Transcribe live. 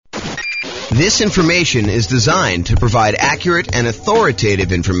This information is designed to provide accurate and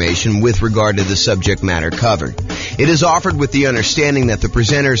authoritative information with regard to the subject matter covered. It is offered with the understanding that the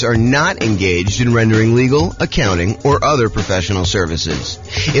presenters are not engaged in rendering legal, accounting, or other professional services.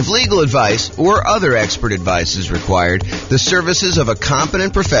 If legal advice or other expert advice is required, the services of a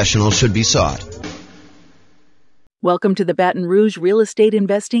competent professional should be sought. Welcome to the Baton Rouge Real Estate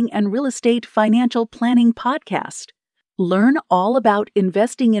Investing and Real Estate Financial Planning Podcast. Learn all about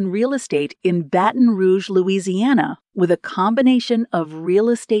investing in real estate in Baton Rouge, Louisiana, with a combination of real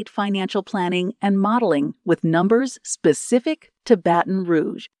estate financial planning and modeling with numbers specific to Baton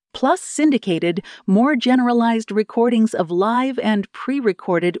Rouge, plus syndicated, more generalized recordings of live and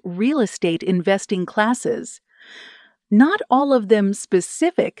pre-recorded real estate investing classes. Not all of them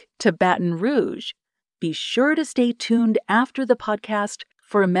specific to Baton Rouge. Be sure to stay tuned after the podcast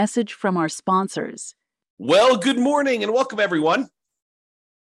for a message from our sponsors. Well, good morning and welcome, everyone.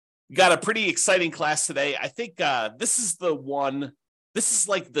 We got a pretty exciting class today. I think this is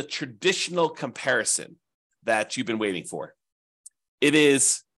like the traditional comparison that you've been waiting for. It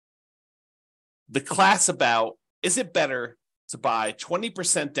is the class about, is it better to buy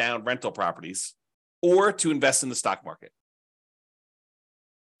 20% down rental properties or to invest in the stock market?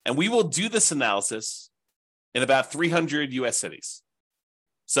 And we will do this analysis in about 300 U.S. cities.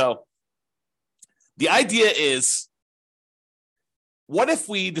 So the idea is, what if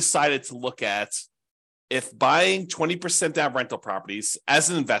we decided to look at if buying 20% down rental properties as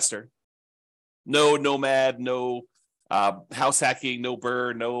an investor, no nomad, no house hacking, no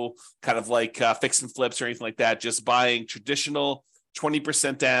BRRRR, no kind of like fix and flips or anything like that, just buying traditional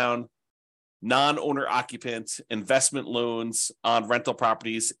 20% down, non-owner occupant investment loans on rental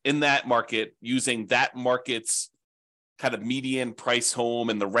properties in that market, using that market's kind of median price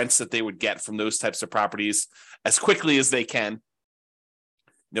home and the rents that they would get from those types of properties as quickly as they can.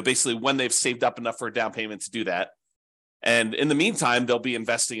 Basically when they've saved up enough for a down payment to do that. And in the meantime, they'll be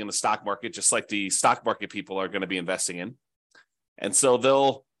investing in the stock market, just like the stock market people are going to be investing in. And so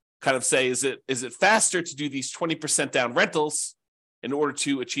they'll kind of say, is it faster to do these 20% down rentals in order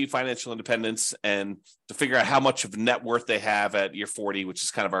to achieve financial independence and to figure out how much of net worth they have at year 40, which is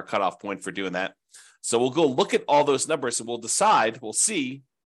kind of our cutoff point for doing that. So we'll go look at all those numbers and we'll see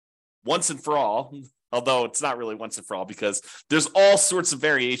once and for all, although it's not really once and for all because there's all sorts of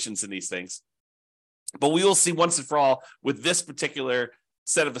variations in these things. But we will see once and for all with this particular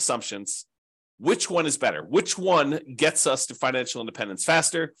set of assumptions, which one is better? Which one gets us to financial independence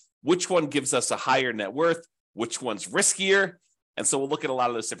faster? Which one gives us a higher net worth? Which one's riskier? And so we'll look at a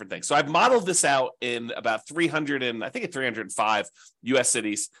lot of those different things. So I've modeled this out in about 305 U.S.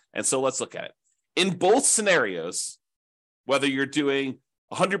 cities. And so let's look at it. In both scenarios, whether you're doing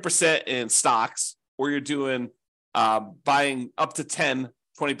 100% in stocks or you're doing buying up to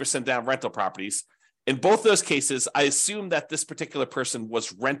 20% down rental properties, in both those cases, I assume that this particular person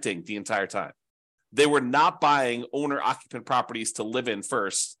was renting the entire time. They were not buying owner-occupant properties to live in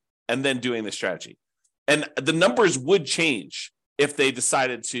first and then doing the strategy. And the numbers would change if they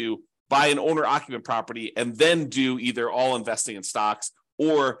decided to buy an owner-occupant property and then do either all investing in stocks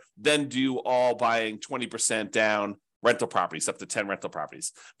or then do all buying 20% down rental properties, up to 10 rental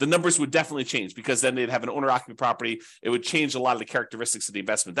properties. The numbers would definitely change because then they'd have an owner-occupant property. It would change a lot of the characteristics of the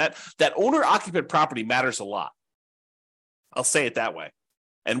investment. That owner-occupant property matters a lot. I'll say it that way.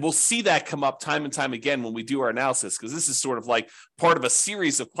 And we'll see that come up time and time again when we do our analysis, because this is sort of like part of a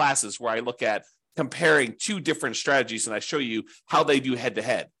series of classes where I look at comparing two different strategies and I show you how they do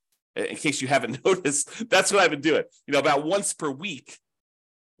head-to-head. In case you haven't noticed, that's what I've been doing. About once per week,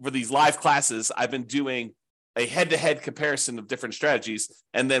 for these live classes, I've been doing a head-to-head comparison of different strategies,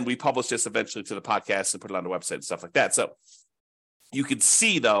 and then we publish this eventually to the podcast and put it on the website and stuff like that. So you can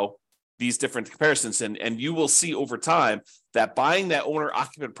see, though, these different comparisons, and you will see over time that buying that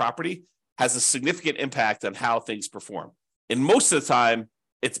owner-occupant property has a significant impact on how things perform. And most of the time,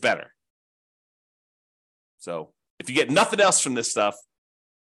 it's better. So if you get nothing else from this stuff,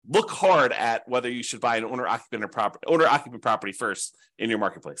 look hard at whether you should buy an owner-occupant property first in your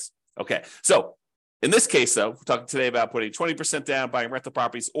marketplace. Okay, so in this case, though, we're talking today about putting 20% down, buying rental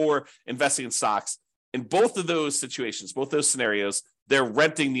properties, or investing in stocks. In both of those situations, both those scenarios, they're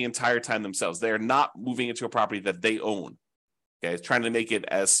renting the entire time themselves. They are not moving into a property that they own. Okay, trying to make it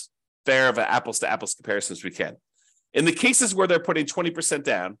as fair of an apples-to-apples comparison as we can. In the cases where they're putting 20%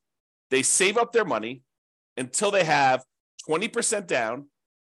 down, they save up their money until they have 20% down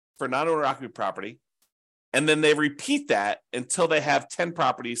for non-owner occupant property, and then they repeat that until they have 10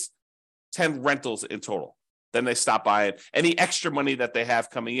 properties, 10 rentals in total. Then they stop buying. Any extra money that they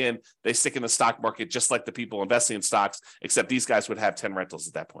have coming in, they stick in the stock market just like the people investing in stocks, except these guys would have 10 rentals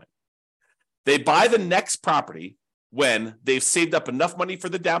at that point. They buy the next property when they've saved up enough money for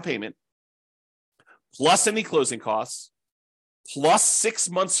the down payment, plus any closing costs, plus 6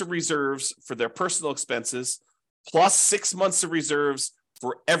 months of reserves for their personal expenses, plus 6 months of reserves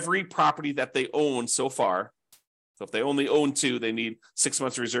for every property that they own so far. So if they only own 2, they need 6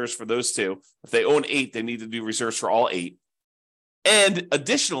 months of reserves for those 2. If they own 8, they need to do reserves for all 8. And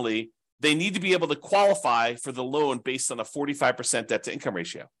additionally, they need to be able to qualify for the loan based on a 45% debt to income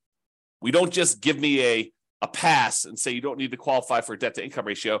ratio. We don't just give me a pass and say you don't need to qualify for a debt to income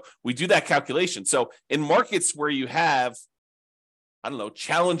ratio. We do that calculation. So in markets where you have,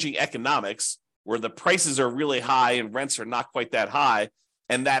 challenging economics, where the prices are really high and rents are not quite that high,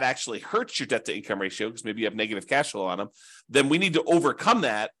 and that actually hurts your debt to income ratio because maybe you have negative cash flow on them, then we need to overcome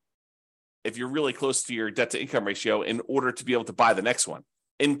that if you're really close to your debt to income ratio in order to be able to buy the next one.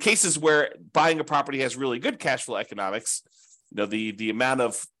 In cases where buying a property has really good cash flow economics, the amount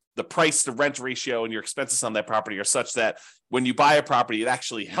of the price to rent ratio and your expenses on that property are such that when you buy a property, it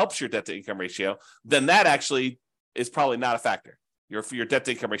actually helps your debt to income ratio, then that actually is probably not a factor. Your debt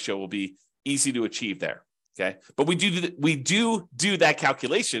to income ratio will be easy to achieve there. Okay. But we do that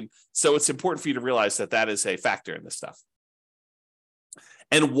calculation. So it's important for you to realize that is a factor in this stuff.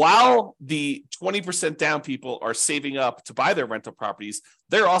 And while the 20% down people are saving up to buy their rental properties,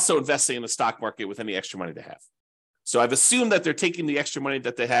 they're also investing in the stock market with any extra money they have. So I've assumed that they're taking the extra money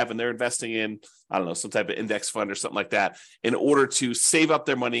that they have and they're investing in, some type of index fund or something like that in order to save up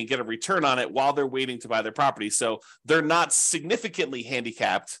their money and get a return on it while they're waiting to buy their property. So they're not significantly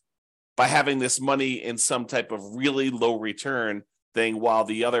handicapped by having this money in some type of really low return thing, while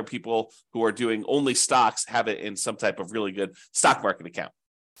the other people who are doing only stocks have it in some type of really good stock market account.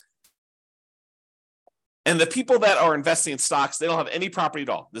 And the people that are investing in stocks, they don't have any property at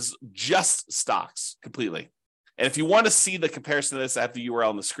all. This is just stocks completely. And if you want to see the comparison of this, I have the URL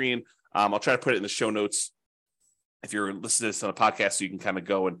on the screen. I'll try to put it in the show notes. If you're listening to this on a podcast, so you can kind of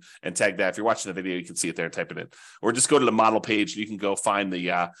go and tag that. If you're watching the video, you can see it there and type it in. Or just go to the model page and you can go find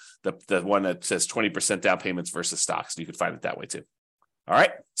the one that says 20% down payments versus stocks. And you can find it that way too. All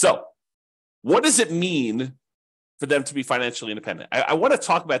right. So what does it mean for them to be financially independent? I want to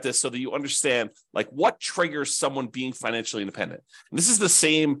talk about this so that you understand what triggers someone being financially independent. And this is the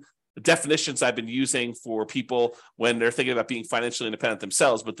same definitions I've been using for people when they're thinking about being financially independent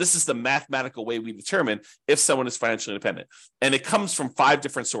themselves, but this is the mathematical way we determine if someone is financially independent. And it comes from 5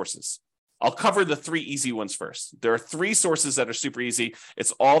 different sources. I'll cover the 3 easy ones first. There are 3 sources that are super easy.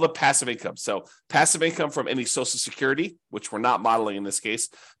 It's all the passive income. So passive income from any Social Security, which we're not modeling in this case.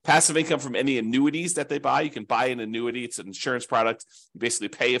 Passive income from any annuities that they buy. You can buy an annuity. It's an insurance product. You basically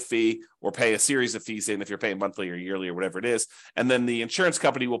pay a fee or pay a series of fees in if you're paying monthly or yearly or whatever it is. And then the insurance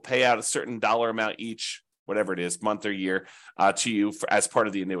company will pay out a certain dollar amount each, whatever it is, month or year, to you as part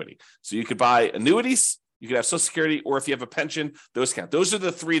of the annuity. So you could buy annuities. You could have Social Security, or if you have a pension, those count. Those are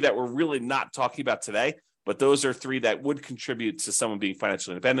the 3 that we're really not talking about today, but those are 3 that would contribute to someone being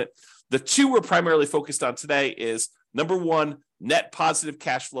financially independent. The 2 we're primarily focused on today is, number 1, net positive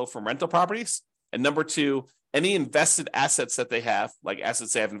cash flow from rental properties, and number 2, any invested assets that they have, like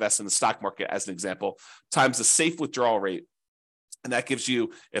assets they have invested in the stock market, as an example, times the safe withdrawal rate. And that gives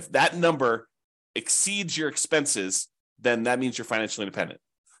you, if that number exceeds your expenses, then that means you're financially independent.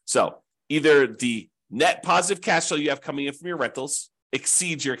 So either the net positive cash flow you have coming in from your rentals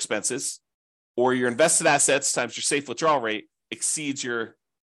exceeds your expenses, or your invested assets times your safe withdrawal rate exceeds your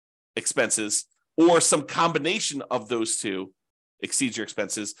expenses, or some combination of those 2 exceeds your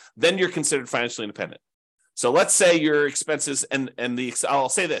expenses, then you're considered financially independent. So let's say your expenses, I'll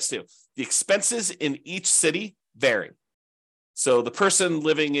say this too, the expenses in each city vary. So the person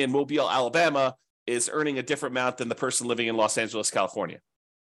living in Mobile, Alabama is earning a different amount than the person living in Los Angeles, California,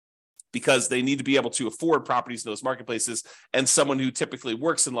 because they need to be able to afford properties in those marketplaces. And someone who typically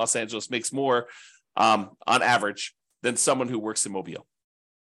works in Los Angeles makes more on average than someone who works in Mobile.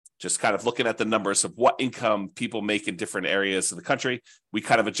 Just kind of looking at the numbers of what income people make in different areas of the country, we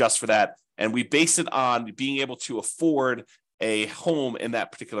kind of adjust for that. And we base it on being able to afford a home in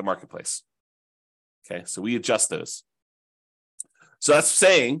that particular marketplace. Okay, so we adjust those. So that's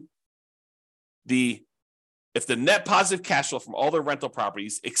saying if the net positive cash flow from all their rental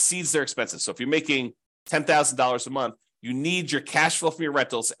properties exceeds their expenses. So if you're making $10,000 a month, you need your cash flow from your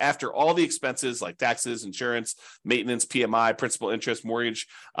rentals after all the expenses like taxes, insurance, maintenance, PMI, principal, interest, mortgage,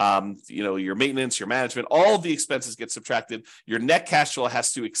 your maintenance, your management, all of the expenses get subtracted. Your net cash flow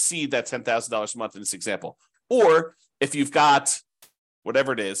has to exceed that $10,000 a month in this example. Or if you've got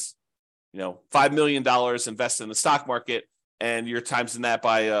whatever it is, $5 million invested in the stock market, and you're timesing that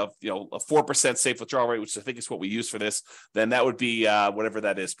by a 4% safe withdrawal rate, which I think is what we use for this, then that would be whatever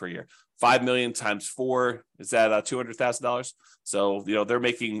that is per year. 5 million times 4 is that $200,000. So they're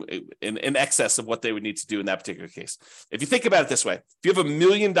making in excess of what they would need to do in that particular case. If you think about it this way, if you have $1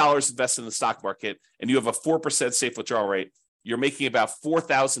 million invested in the stock market and you have a 4% safe withdrawal rate, you're making about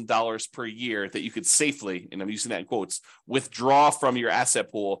 $4,000 per year that you could safely, and I'm using that in quotes, withdraw from your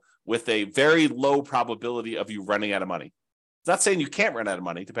asset pool with a very low probability of you running out of money. It's not saying you can't run out of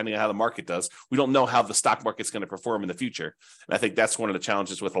money, depending on how the market does. We don't know how the stock market's going to perform in the future. And I think that's one of the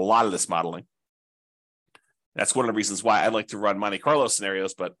challenges with a lot of this modeling. That's one of the reasons why I like to run Monte Carlo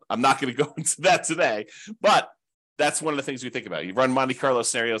scenarios, but I'm not going to go into that today. But that's one of the things we think about. You run Monte Carlo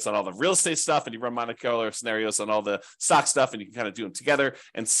scenarios on all the real estate stuff, and you run Monte Carlo scenarios on all the stock stuff, and you can kind of do them together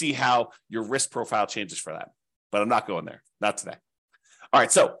and see how your risk profile changes for that. But I'm not going there, not today. All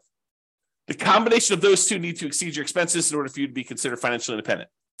right, so the combination of those two need to exceed your expenses in order for you to be considered financially independent.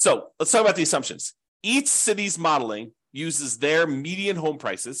 So let's talk about the assumptions. Each city's modeling uses their median home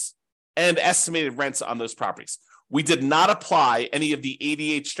prices and estimated rents on those properties. We did not apply any of the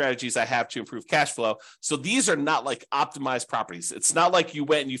 88 strategies I have to improve cash flow. So these are not like optimized properties. It's not like you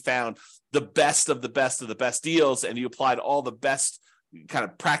went and you found the best of the best of the best deals and you applied all the best kind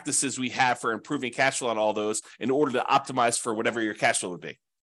of practices we have for improving cash flow on all those in order to optimize for whatever your cash flow would be.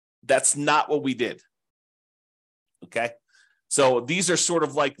 That's not what we did. Okay. So these are sort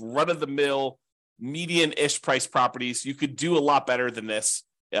of like run-of-the-mill, median-ish price properties. You could do a lot better than this.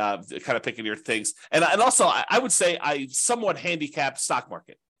 Kind of picking your things. And also, I would say I somewhat handicapped stock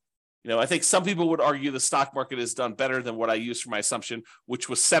market. I think some people would argue the stock market has done better than what I used for my assumption, which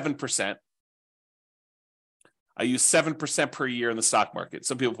was 7%. I use 7% per year in the stock market.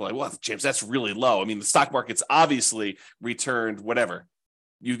 Some people are like, well, James, that's really low. I mean, the stock market's obviously returned whatever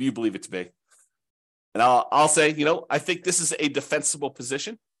you believe it to be. And I'll say, I think this is a defensible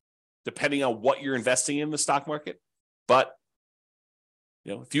position, depending on what you're investing in the stock market. But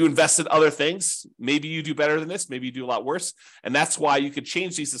if you invest in other things, maybe you do better than this, maybe you do a lot worse. And that's why you could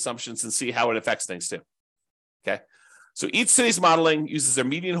change these assumptions and see how it affects things too. Okay. So each city's modeling uses their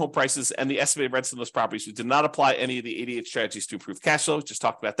median home prices and the estimated rents on those properties. We did not apply any of the 88 strategies to improve cash flow. Just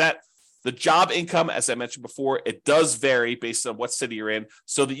talked about that. The job income, as I mentioned before, it does vary based on what city you're in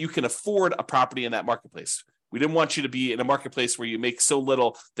so that you can afford a property in that marketplace. We didn't want you to be in a marketplace where you make so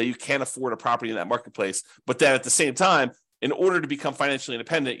little that you can't afford a property in that marketplace. But then at the same time, in order to become financially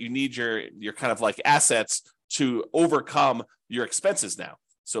independent, you need your kind of like assets to overcome your expenses now.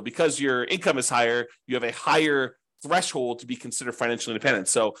 So because your income is higher, you have a higher threshold to be considered financially independent.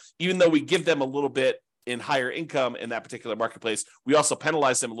 So even though we give them a little bit in higher income in that particular marketplace, we also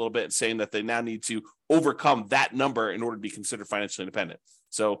penalize them a little bit, saying that they now need to overcome that number in order to be considered financially independent.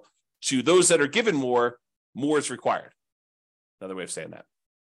 So to those that are given more is required. Another way of saying that.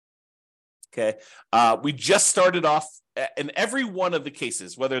 Okay. We just started off in every one of the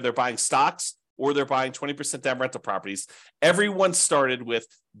cases, whether they're buying stocks or they're buying 20% down rental properties, everyone started with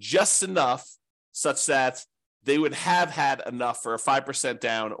just enough such that they would have had enough for a 5%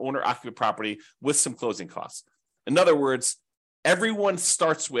 down owner-occupant property with some closing costs. In other words, everyone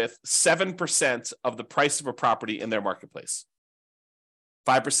starts with 7% of the price of a property in their marketplace.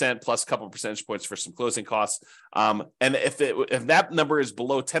 5% plus a couple of percentage points for some closing costs. And if that number is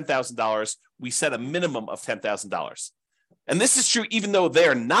below $10,000, we set a minimum of $10,000. And this is true even though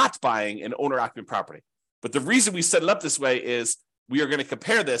they're not buying an owner-occupant property. But the reason we set it up this way is we are going to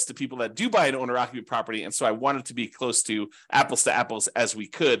compare this to people that do buy an owner-occupant property. And so I wanted to be close to apples as we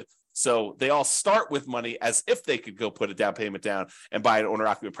could. So they all start with money as if they could go put a down payment down and buy an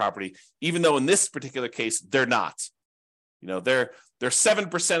owner-occupant property, even though in this particular case, they're not. They're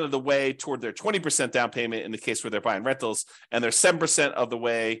 7% of the way toward their 20% down payment in the case where they're buying rentals, and they're 7% of the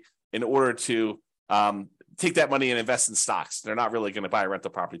way in order to take that money and invest in stocks. They're not really going to buy a rental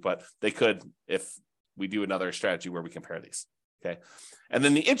property, but they could if we do another strategy where we compare these. Okay. And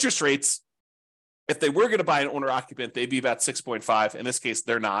then the interest rates, if they were going to buy an owner occupant, they'd be about 6.5. In this case,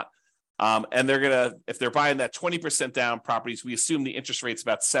 they're not. And if they're buying that 20% down properties, we assume the interest rate's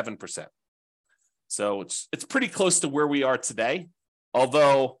about 7%. So it's pretty close to where we are today,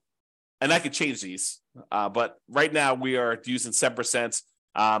 although, and I could change these, but right now we are using 7%.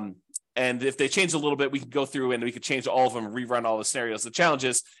 And if they change a little bit, we can go through and we could change all of them and rerun all the scenarios. The challenge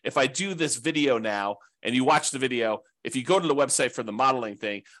is if I do this video now and you watch the video, if you go to the website for the modeling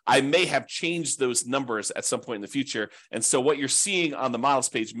thing, I may have changed those numbers at some point in the future. And so what you're seeing on the models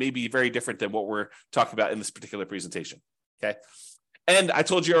page may be very different than what we're talking about in this particular presentation. Okay. And I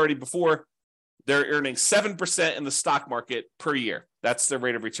told you already before, they're earning 7% in the stock market per year. That's their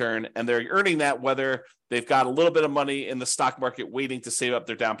rate of return. And they're earning that whether they've got a little bit of money in the stock market waiting to save up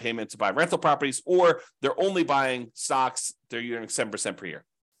their down payment to buy rental properties, or they're only buying stocks, they're earning 7% per year.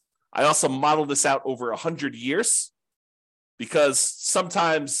 I also modeled this out over 100 years because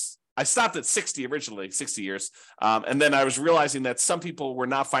sometimes I stopped at 60 originally, 60 years. And then I was realizing that some people were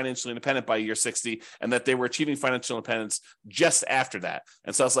not financially independent by year 60 and that they were achieving financial independence just after that.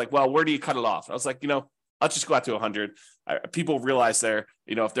 And so I was like, well, where do you cut it off? I was like, I'll just go out to 100. People realize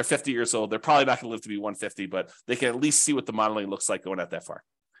if they're 50 years old, they're probably not going to live to be 150, but they can at least see what the modeling looks like going out that far.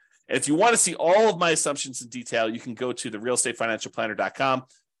 And if you want to see all of my assumptions in detail, you can go to the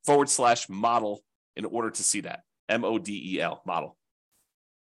realestatefinancialplanner.com/model in order to see that. MODEL, model.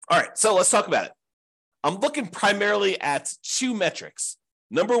 All right, so let's talk about it. I'm looking primarily at two metrics.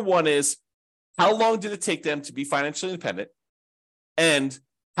 Number one is how long did it take them to be financially independent and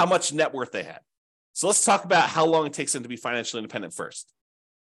how much net worth they had. So let's talk about how long it takes them to be financially independent first.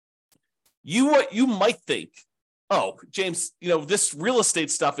 You might think, oh, James, this real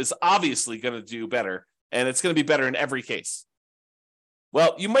estate stuff is obviously going to do better and it's going to be better in every case.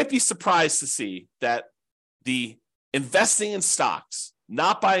 Well, you might be surprised to see that the investing in stocks,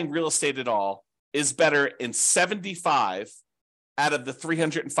 not buying real estate at all, is better in 75 out of the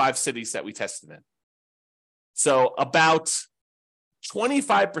 305 cities that we tested in. So about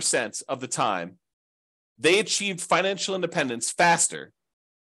 25% of the time, they achieved financial independence faster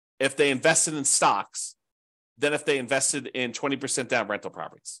if they invested in stocks than if they invested in 20% down rental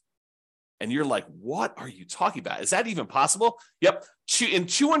properties. And you're like, what are you talking about? Is that even possible? Yep. In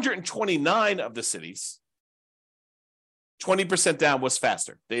 229 of the cities, 20% down was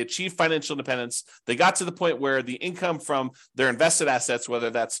faster. They achieved financial independence. They got to the point where the income from their invested assets,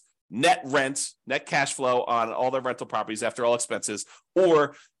 whether that's net rent, net cash flow on all their rental properties after all expenses,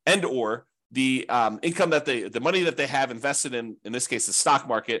 or the income that the money that they have invested in this case, the stock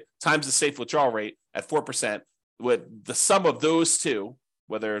market, times the safe withdrawal rate at 4%, with the sum of those two,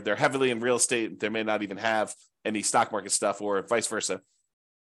 whether they're heavily in real estate, they may not even have any stock market stuff or vice versa.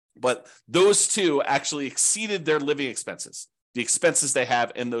 But those two actually exceeded their living expenses, the expenses they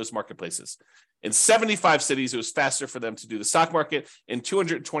have in those marketplaces. In 75 cities, it was faster for them to do the stock market. In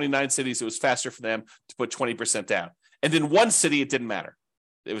 229 cities, it was faster for them to put 20% down. And in one city, it didn't matter.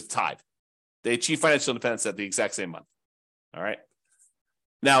 It was tied. They achieved financial independence at the exact same month. All right.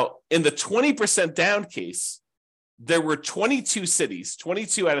 Now, in the 20% down case, there were 22 cities,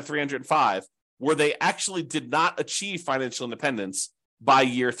 22 out of 305, where they actually did not achieve financial independence by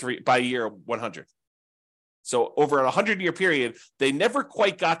year 100. So over a 100-year period, they never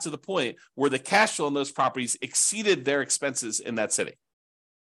quite got to the point where the cash flow in those properties exceeded their expenses in that city,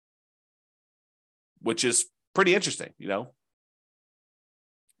 which is pretty interesting, Now,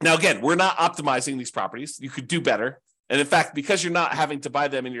 again, we're not optimizing these properties. You could do better. And in fact, because you're not having to buy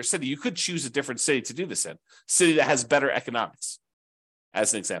them in your city, you could choose a different city to do this in, city that has better economics,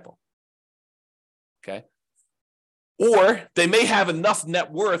 as an example. Okay. Or they may have enough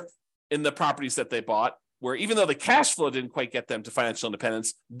net worth in the properties that they bought, where even though the cash flow didn't quite get them to financial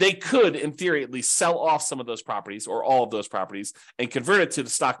independence, they could, in theory, at least sell off some of those properties or all of those properties and convert it to the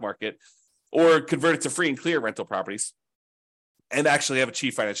stock market or convert it to free and clear rental properties and actually have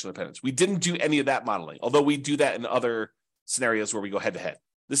achieved financial independence. We didn't do any of that modeling, although we do that in other scenarios where we go head to head.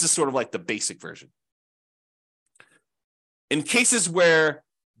 This is sort of like the basic version. In cases where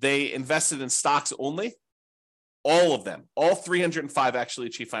they invested in stocks only, all of them, all 305 actually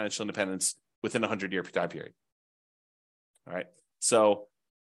achieved financial independence within a 100-year time period. All right. So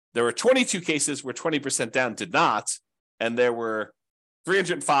there were 22 cases where 20% down did not, and there were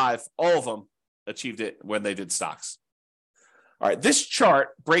 305, all of them achieved it when they did stocks. All right. This chart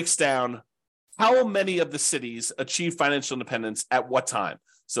breaks down how many of the cities achieved financial independence at what time.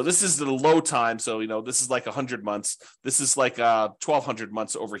 So this is the low time. So, this is like 100 months. This is like 1,200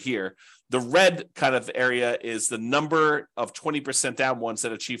 months over here. The red kind of area is the number of 20% down ones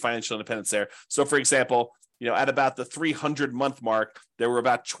that achieve financial independence there. So, for example, at about the 300-month mark, there were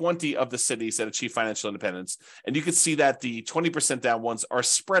about 20 of the cities that achieved financial independence. And you can see that the 20% down ones are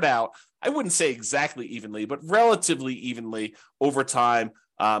spread out, I wouldn't say exactly evenly, but relatively evenly over time.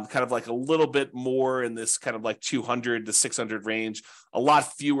 Kind of like a little bit more in this kind of like 200 to 600 range, a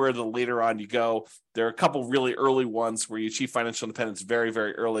lot fewer the later on you go. There are a couple really early ones where you achieve financial independence very,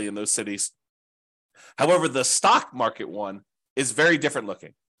 very early in those cities. However, the stock market one is very different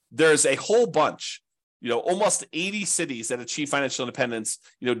looking. There's a whole bunch, almost 80 cities that achieve financial independence,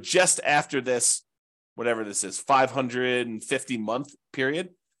 just after this, whatever this is, 550 month period.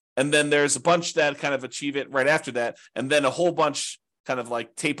 And then there's a bunch that kind of achieve it right after that. And then a whole bunch kind of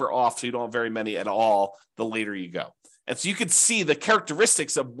like taper off, so you don't have very many at all the later you go. And so you could see the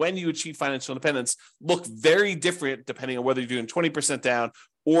characteristics of when you achieve financial independence look very different depending on whether you're doing 20% down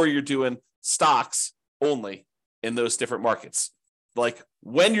or you're doing stocks only in those different markets. Like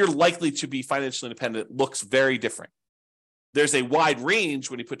when you're likely to be financially independent looks very different. There's a wide range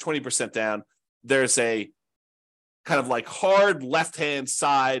when you put 20% down. There's a kind of like hard left-hand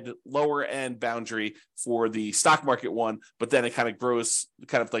side, lower end boundary for the stock market one, but then it kind of grows,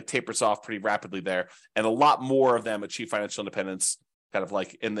 kind of like tapers off pretty rapidly there. And a lot more of them achieve financial independence kind of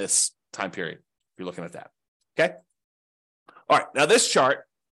like in this time period, if you're looking at that. Okay. All right. Now this chart,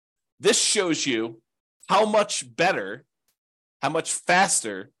 this shows you how much better, how much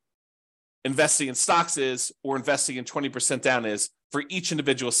faster investing in stocks is or investing in 20% down is for each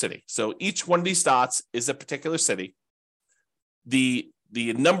individual city. So each one of these dots is a particular city. The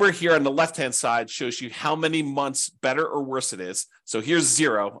number here on the left-hand side shows you how many months better or worse it is. So here's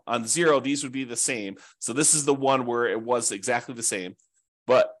 0. On 0, these would be the same. So this is the one where it was exactly the same.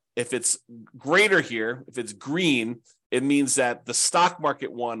 But if it's greater here, if it's green, it means that the stock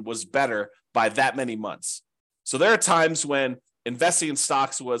market one was better by that many months. So there are times when investing in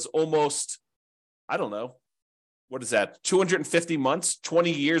stocks was almost, I don't know, what is that? 250 months,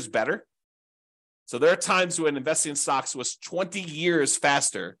 20 years better. So there are times when investing in stocks was 20 years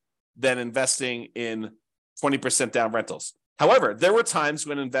faster than investing in 20% down rentals. However, there were times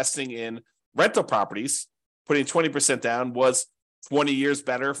when investing in rental properties, putting 20% down was 20 years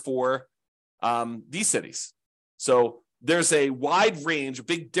better for these cities. So there's a wide range, a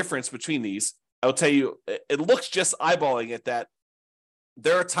big difference between these. I'll tell you, it looks just eyeballing it that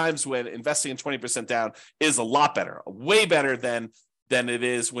there are times when investing in 20% down is a lot better, way better than it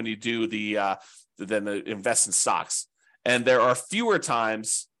is when you do the invest in stocks. And there are fewer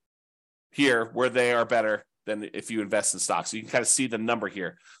times here where they are better than if you invest in stocks. So you can kind of see the number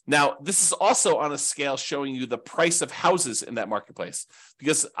here. Now, this is also on a scale showing you the price of houses in that marketplace,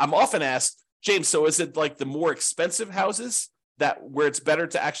 because I'm often asked, James, so is it like the more expensive houses that where it's better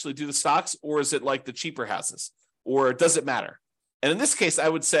to actually do the stocks, or is it like the cheaper houses, or does it matter? And in this case, I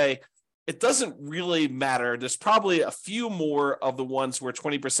would say it doesn't really matter. There's probably a few more of the ones where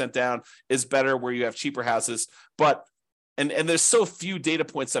 20% down is better, where you have cheaper houses, but and there's so few data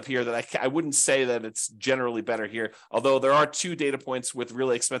points up here that I wouldn't say that it's generally better here, although there are 2 data points with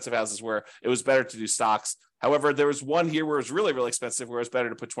really expensive houses where it was better to do stocks. However, there was one here where it was really, really expensive, where it's better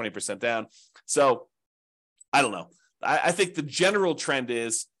to put 20% down. So I don't know. I think the general trend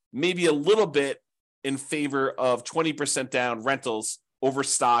is maybe a little bit in favor of 20% down rentals over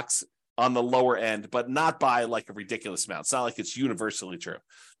stocks on the lower end, but not by like a ridiculous amount. It's not like it's universally true.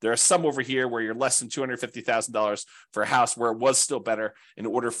 There are some over here where you're less than $250,000 for a house where it was still better in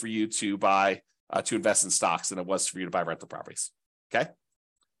order for you to buy, to invest in stocks than it was for you to buy rental properties. Okay.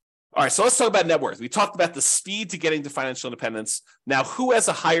 All right. So let's talk about net worth. We talked about the speed to getting to financial independence. Now, who has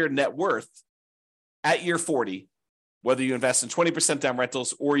a higher net worth at year 40, whether you invest in 20% down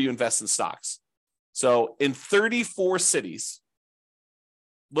rentals or you invest in stocks? So in 34 cities,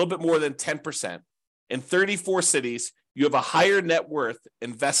 a little bit more than 10%, in 34 cities, you have a higher net worth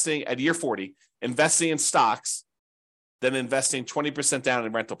investing at year 40, investing in stocks than investing 20% down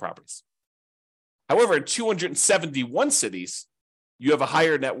in rental properties. However, in 271 cities, you have a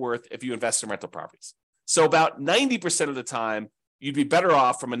higher net worth if you invest in rental properties. So about 90% of the time, you'd be better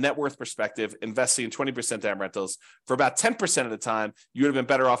off from a net worth perspective investing in 20% down rentals. For about 10% of the time, you would have been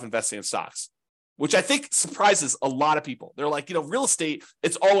better off investing in stocks, which I think surprises a lot of people. They're like, real estate,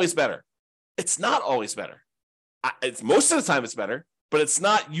 it's always better. It's not always better. It's most of the time it's better, but it's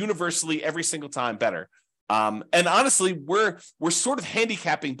not universally every single time better. And honestly, we're sort of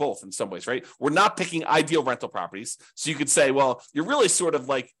handicapping both in some ways, right? We're not picking ideal rental properties. So you could say, well, you're really sort of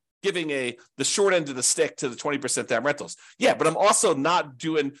like giving the short end of the stick to the 20% down rentals. Yeah, but I'm also not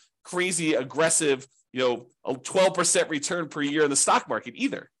doing crazy aggressive, a 12% return per year in the stock market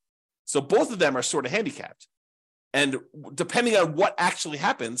either. So both of them are sort of handicapped. And depending on what actually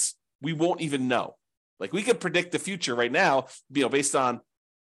happens, we won't even know. Like we could predict the future right now, based on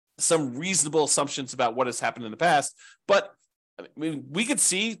some reasonable assumptions about what has happened in the past. But I mean, we could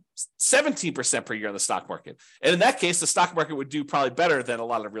see 17% per year in the stock market. And in that case, the stock market would do probably better than a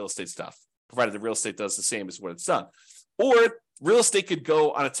lot of real estate stuff, provided the real estate does the same as what it's done. Or real estate could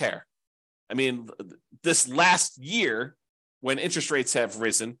go on a tear. I mean, this last year, when interest rates have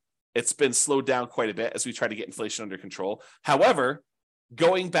risen, it's been slowed down quite a bit as we try to get inflation under control. However,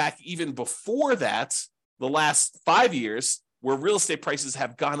 going back even before that, the last 5 years, where real estate prices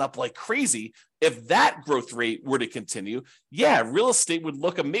have gone up like crazy, if that growth rate were to continue, yeah, real estate would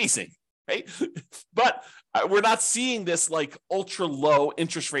look amazing. right? But we're not seeing this like ultra low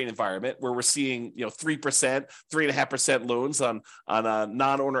interest rate environment where we're seeing 3%, 3.5% loans on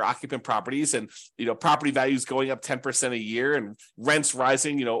non-owner occupant properties, and property values going up 10% a year and rents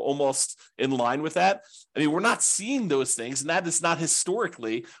rising almost in line with that. I mean, we're not seeing those things, and that is not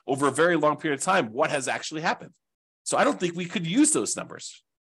historically over a very long period of time what has actually happened. So I don't think we could use those numbers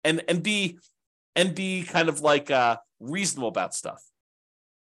and be kind of like reasonable about stuff,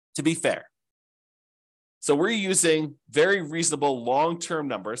 to be fair. So we're using very reasonable long-term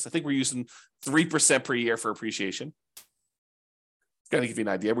numbers. I think we're using 3% per year for appreciation. Got to give you an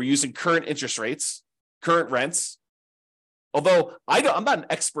idea. We're using current interest rates, current rents. Although I'm not an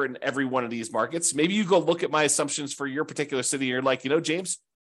expert in every one of these markets. Maybe you go look at my assumptions for your particular city. And you're like, James,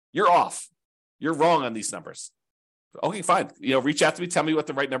 you're off. You're wrong on these numbers. Okay, fine. Reach out to me. Tell me what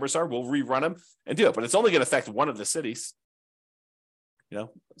the right numbers are. We'll rerun them and do it. But it's only going to affect one of the cities.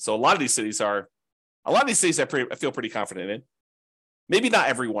 So a lot of these cities I feel pretty confident in. Maybe not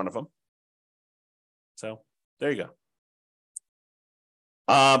every one of them. So there you go.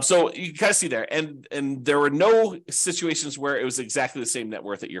 So you can kind of see there, and there were no situations where it was exactly the same net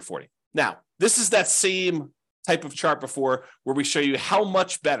worth at year 40. Now, this is that same type of chart before where we show you how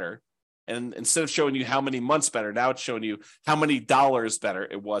much better, and instead of showing you how many months better, now it's showing you how many dollars better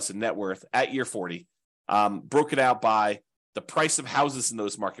it was in net worth at year 40, broken out by the price of houses in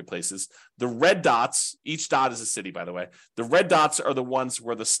those marketplaces. The red dots, each dot is a city, by the way. The red dots are the ones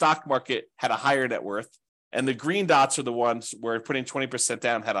where the stock market had a higher net worth, and the green dots are the ones where putting 20%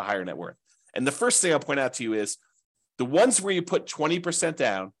 down had a higher net worth. And the first thing I'll point out to you is the ones where you put 20%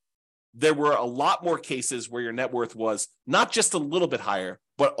 down, there were a lot more cases where your net worth was not just a little bit higher,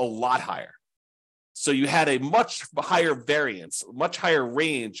 but a lot higher. So you had a much higher variance, much higher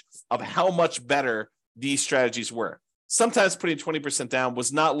range of how much better these strategies were. Sometimes putting 20% down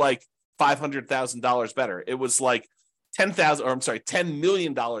was not like $500,000 better. It was like $10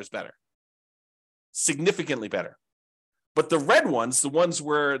 million better, significantly better. But the red ones, the ones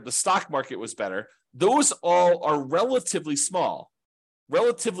where the stock market was better, those all are relatively small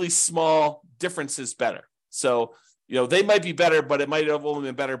differences better. So, they might be better, but it might have only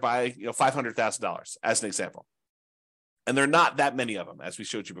been better by, $500,000 as an example. And there are not that many of them, as we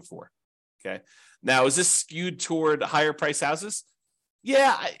showed you before. Okay. Now, is this skewed toward higher price houses?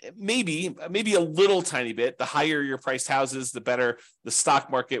 Yeah, maybe a little tiny bit. The higher your priced houses, the better the stock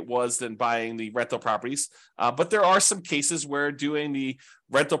market was than buying the rental properties. But there are some cases where doing the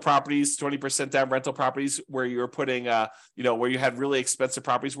rental properties, 20% down rental properties, where you're putting, where you had really expensive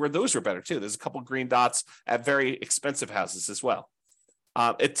properties, where those were better too. There's a couple green dots at very expensive houses as well.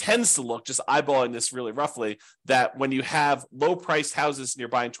 It tends to look, just eyeballing this really roughly, that when you have low-priced houses and you're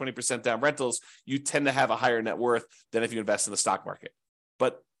buying 20% down rentals, you tend to have a higher net worth than if you invest in the stock market.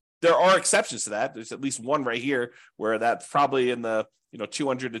 But there are exceptions to that. There's at least one right here where that's probably in the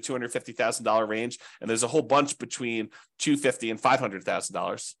 $200,000 to $250,000 range, and there's a whole bunch between $250,000 and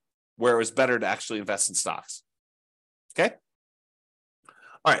 $500,000 where it was better to actually invest in stocks. Okay.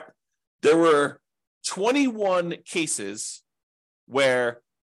 All right. There were 21 cases where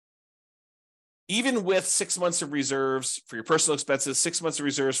even with 6 months of reserves for your personal expenses, 6 months of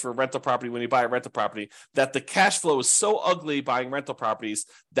reserves for a rental property when you buy a rental property, that the cash flow is so ugly buying rental properties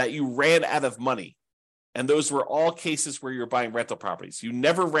that you ran out of money. And those were all cases where you were buying rental properties. You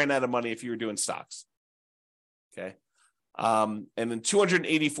never ran out of money if you were doing stocks. Okay. And in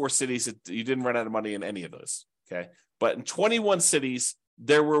 284 cities, you didn't run out of money in any of those. Okay. But in 21 cities,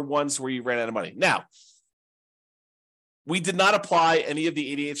 there were ones where you ran out of money. Now, we did not apply any of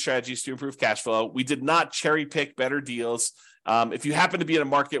the 88 strategies to improve cash flow. We did not cherry pick better deals. If you happen to be in a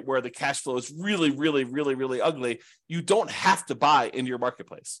market where the cash flow is really, really, really, really ugly, you don't have to buy into your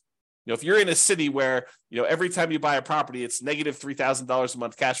marketplace. If you're in a city where, every time you buy a property, it's negative $3,000 a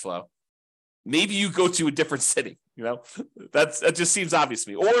month cash flow, maybe you go to a different city. That just seems obvious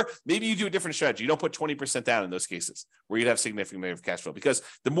to me. Or maybe you do a different strategy. You don't put 20% down in those cases where you'd have significant negative cash flow, because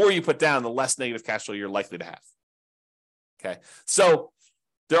the more you put down, the less negative cash flow you're likely to have. Okay, so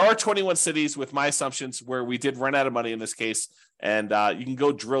there are 21 cities with my assumptions where we did run out of money in this case, and you can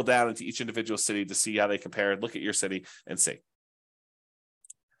go drill down into each individual city to see how they compare. Look at your city and see.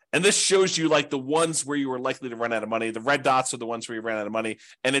 And this shows you like the ones where you were likely to run out of money. The red dots are the ones where you ran out of money,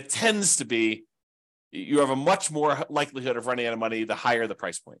 and it tends to be you have a much more likelihood of running out of money the higher the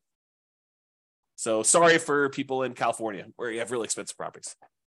price point. So sorry for people in California where you have really expensive properties.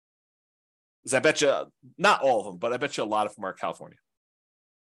 Because I bet you, not all of them, but I bet you a lot of them are California.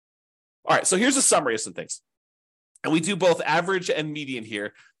 All right, so here's a summary of some things. And we do both average and median here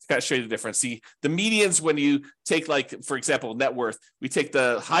to kind of show you the difference. See, the medians, when you take, like, for example, net worth, we take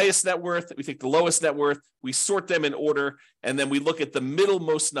the highest net worth, we take the lowest net worth, we sort them in order, and then we look at the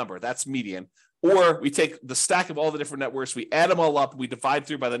middlemost number. That's median. Or we take the stack of all the different net worths, we add them all up, we divide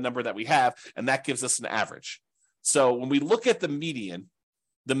through by the number that we have, and that gives us an average. So when we look at the median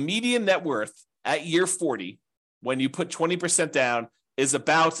net worth at year 40, when you put 20% down, is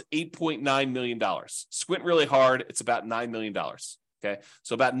about $8.9 million. Squint really hard, it's about $9 million. Okay,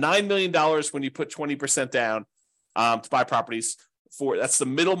 so about $9 million when you put 20% down to buy properties. That's the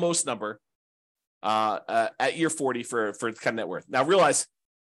middlemost number at year 40 for kind of net worth. Now realize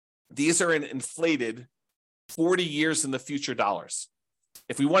these are in inflated 40 years in the future dollars.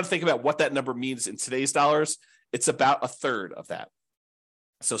 If we want to think about what that number means in today's dollars, it's about a third of that.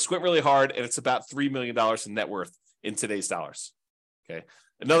 So squint really hard, and it's about $3 million in net worth in today's dollars. Okay.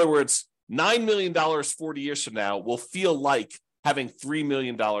 In other words, $9 million 40 years from now will feel like having $3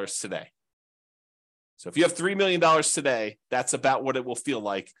 million today. So if you have $3 million today, that's about what it will feel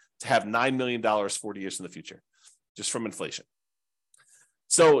like to have $9 million 40 years in the future, just from inflation.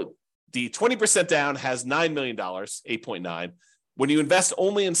 So the 20% down has $9 million, 8.9. When you invest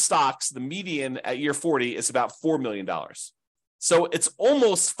only in stocks, the median at year 40 is about $4 million. So it's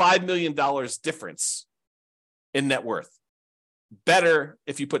almost $5 million difference in net worth. Better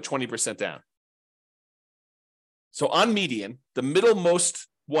if you put 20% down. So on median, the middlemost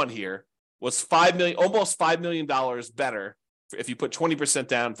one here was almost $5 million better if you put 20%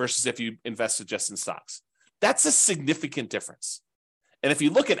 down versus if you invested just in stocks. That's a significant difference. And if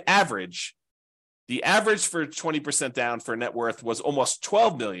you look at average, the average for 20% down for net worth was almost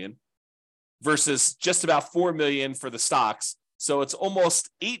 12 million versus just about 4 million for the stocks. So it's almost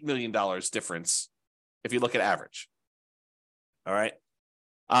 $8 million difference if you look at average. All right.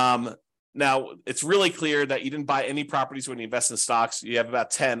 Now, it's really clear that you didn't buy any properties when you invest in stocks. You have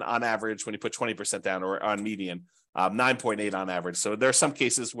about 10 on average when you put 20% down, or on median, 9.8 on average. So there are some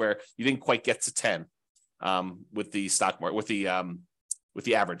cases where you didn't quite get to 10 with the stock market, with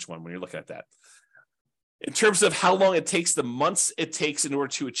the average one when you're looking at that. In terms of how long it takes, the months it takes in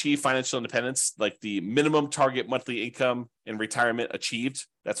order to achieve financial independence, like the minimum target monthly income in retirement achieved,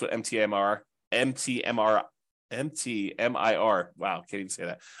 that's what MTMIR, wow, can't even say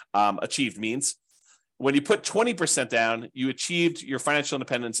that, achieved means. When you put 20% down, you achieved your financial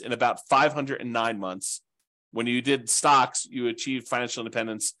independence in about 509 months. When you did stocks, you achieved financial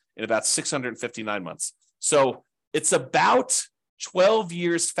independence in about 659 months. So it's about 12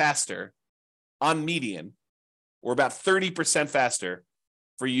 years faster on median, or about 30% faster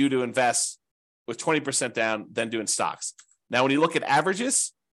for you to invest with 20% down than doing stocks. Now, when you look at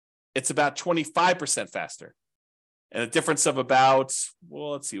averages, it's about 25% faster. And a difference of about,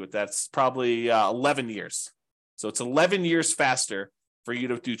 well, let's see what that's, probably 11 years. So it's 11 years faster for you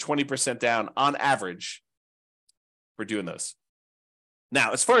to do 20% down on average for doing those.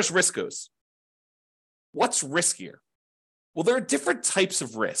 Now, as far as risk goes, what's riskier? Well, there are different types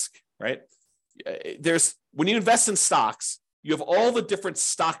of risk, right? When you invest in stocks, you have all the different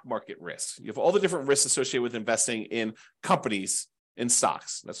stock market risks. You have all the different risks associated with investing in companies in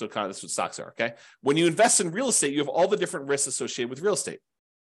stocks. That's what stocks are, okay? When you invest in real estate, you have all the different risks associated with real estate.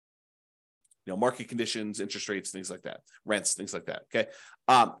 Market conditions, interest rates, things like that, rents, things like that, okay?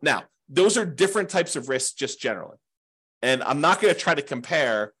 Now, those are different types of risks just generally. And I'm not going to try to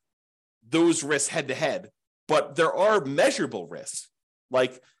compare those risks head to head, but there are measurable risks.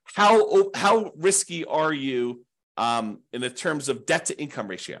 Like how risky are you in the terms of debt to income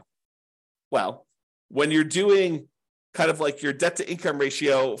ratio? Well, when you're doing kind of like your debt to income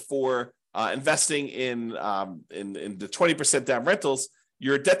ratio for investing in the 20% down rentals,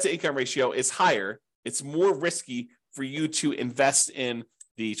 your debt to income ratio is higher. It's more risky for you to invest in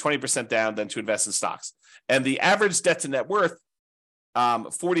the 20% down than to invest in stocks. And the average debt to net worth,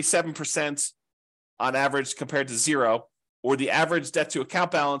 47% on average compared to zero, or the average debt to account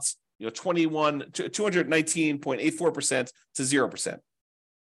balance, 219.84% to 0%.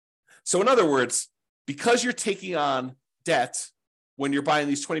 So in other words, because you're taking on debt when you're buying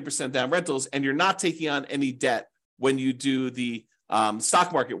these 20% down rentals, and you're not taking on any debt when you do the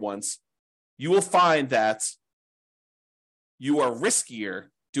stock market ones, you will find that you are riskier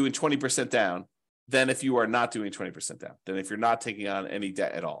doing 20% down than if you are not doing 20% down, than if you're not taking on any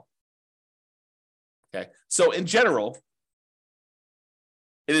debt at all. Okay, so in general,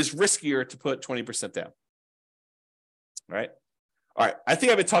 it is riskier to put 20% down. All right. I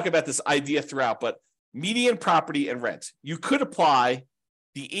think I've been talking about this idea throughout, but median property and rent. You could apply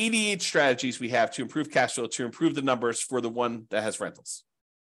the 88 strategies we have to improve cash flow, to improve the numbers for the one that has rentals.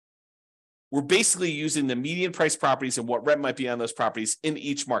 we're basically using the median price properties and what rent might be on those properties in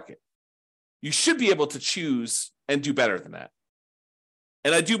each market. You should be able to choose and do better than that.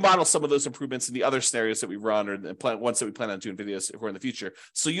 And I do model some of those improvements in the other scenarios that we run or the ones that we plan on doing videos if we're in the future.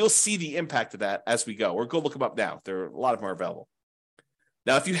 So you'll see the impact of that as we go, or go look them up now. There are a lot of them are available.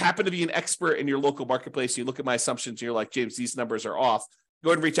 Now, if you happen to be an expert in your local marketplace, you look at my assumptions and you're like, James, these numbers are off,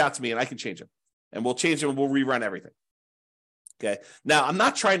 go ahead and reach out to me and I can change them. And we'll change them and we'll rerun everything. Okay. Now, I'm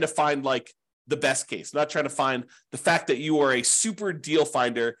not trying to find like the best case. I'm not trying to find the fact that you are a super deal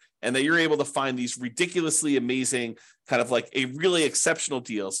finder and that you're able to find these ridiculously amazing, kind of like a really exceptional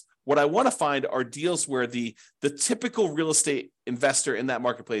deals. What I want to find are deals where the typical real estate investor in that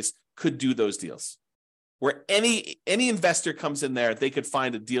marketplace could do those deals. Where any investor comes in there, they could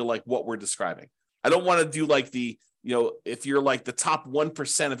find a deal like what we're describing. I don't want to do like the, if you're like the top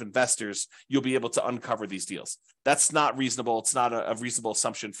 1% of investors, you'll be able to uncover these deals. That's not reasonable. It's not a reasonable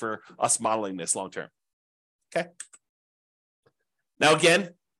assumption for us modeling this long term. Okay. Now, again,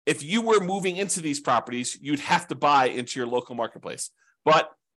 if you were moving into these properties, you'd have to buy into your local marketplace.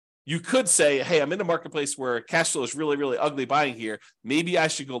 But you could say, hey, I'm in a marketplace where cash flow is really, really ugly buying here. Maybe I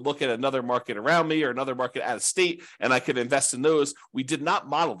should go look at another market around me or another market out of state, and I could invest in those. We did not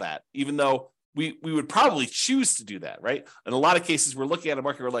model that, even though we would probably choose to do that, right? In a lot of cases, we're looking at a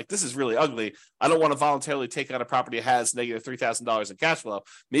market, we're like, this is really ugly. I don't want to voluntarily take on a property that has negative $3,000 in cash flow.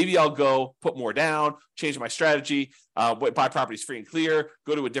 Maybe I'll go put more down, change my strategy, buy properties free and clear,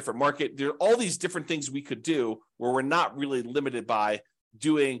 go to a different market. There are all these different things we could do where we're not really limited by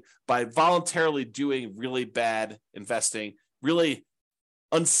voluntarily doing really bad investing, really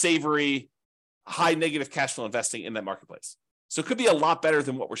unsavory, high negative cash flow investing in that marketplace. So it could be a lot better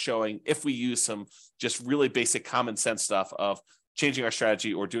than what we're showing if we use some just really basic common sense stuff of changing our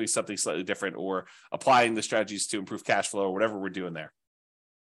strategy or doing something slightly different or applying the strategies to improve cash flow or whatever we're doing there.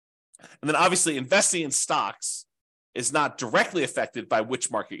 And then obviously investing in stocks is not directly affected by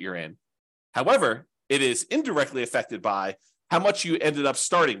which market you're in. However, it is indirectly affected by how much you ended up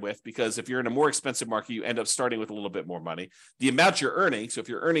starting with, because if you're in a more expensive market, you end up starting with a little bit more money. The amount you're earning, so if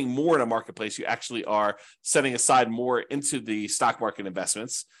you're earning more in a marketplace, you actually are setting aside more into the stock market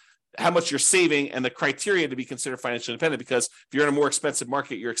investments, how much you're saving, and the criteria to be considered financially independent, because if you're in a more expensive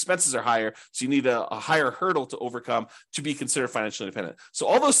market, your expenses are higher, so you need a higher hurdle to overcome to be considered financially independent. So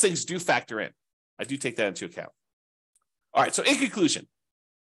all those things do factor in. I do take that into account. All right, so in conclusion,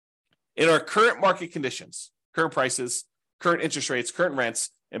 in our current market conditions, current prices, current interest rates, current rents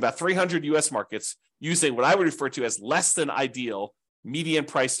in about 300 U.S. markets using what I would refer to as less than ideal median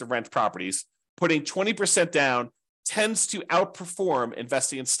price to rent properties, putting 20% down tends to outperform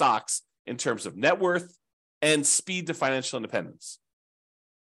investing in stocks in terms of net worth and speed to financial independence.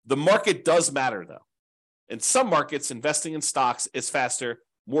 The market does matter, though. In some markets, investing in stocks is faster,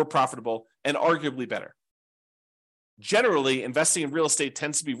 more profitable, and arguably better. Generally, investing in real estate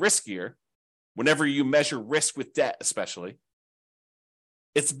tends to be riskier, whenever you measure risk with debt, especially.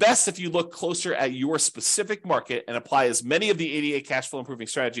 It's best if you look closer at your specific market and apply as many of the 88 cash flow improving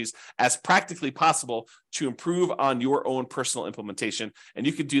strategies as practically possible to improve on your own personal implementation. And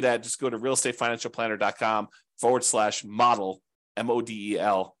you can do that. Just go to realestatefinancialplanner.com/model,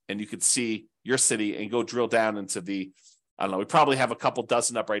 MODEL, and you can see your city and go drill down into we probably have a couple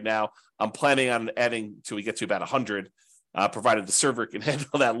dozen up right now. I'm planning on adding till we get to about 100. Provided the server can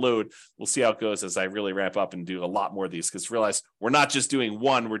handle that load. We'll see how it goes as I really ramp up and do a lot more of these, because realize we're not just doing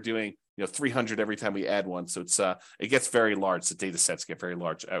one, we're doing 300 every time we add one. So it gets very large. The data sets get very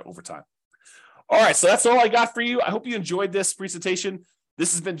large over time. All right, so that's all I got for you. I hope you enjoyed this presentation.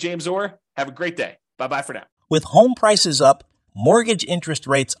 This has been James Orr. Have a great day. Bye-bye for now. With home prices up, mortgage interest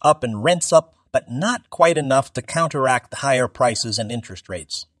rates up, and rents up, but not quite enough to counteract the higher prices and interest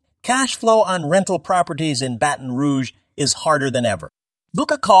rates, cash flow on rental properties in Baton Rouge is harder than ever.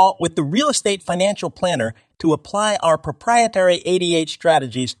 Book a call with the Real Estate Financial Planner to apply our proprietary 88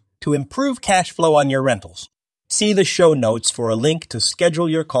 strategies to improve cash flow on your rentals. See the show notes for a link to schedule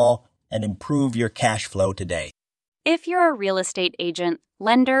your call and improve your cash flow today. If you're a real estate agent,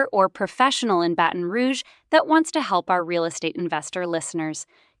 lender, or professional in Baton Rouge that wants to help our real estate investor listeners,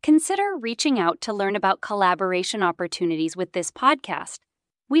 consider reaching out to learn about collaboration opportunities with this podcast.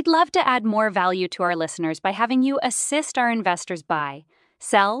 We'd love to add more value to our listeners by having you assist our investors buy,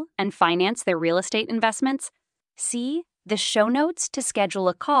 sell, and finance their real estate investments. See the show notes to schedule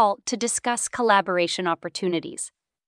a call to discuss collaboration opportunities.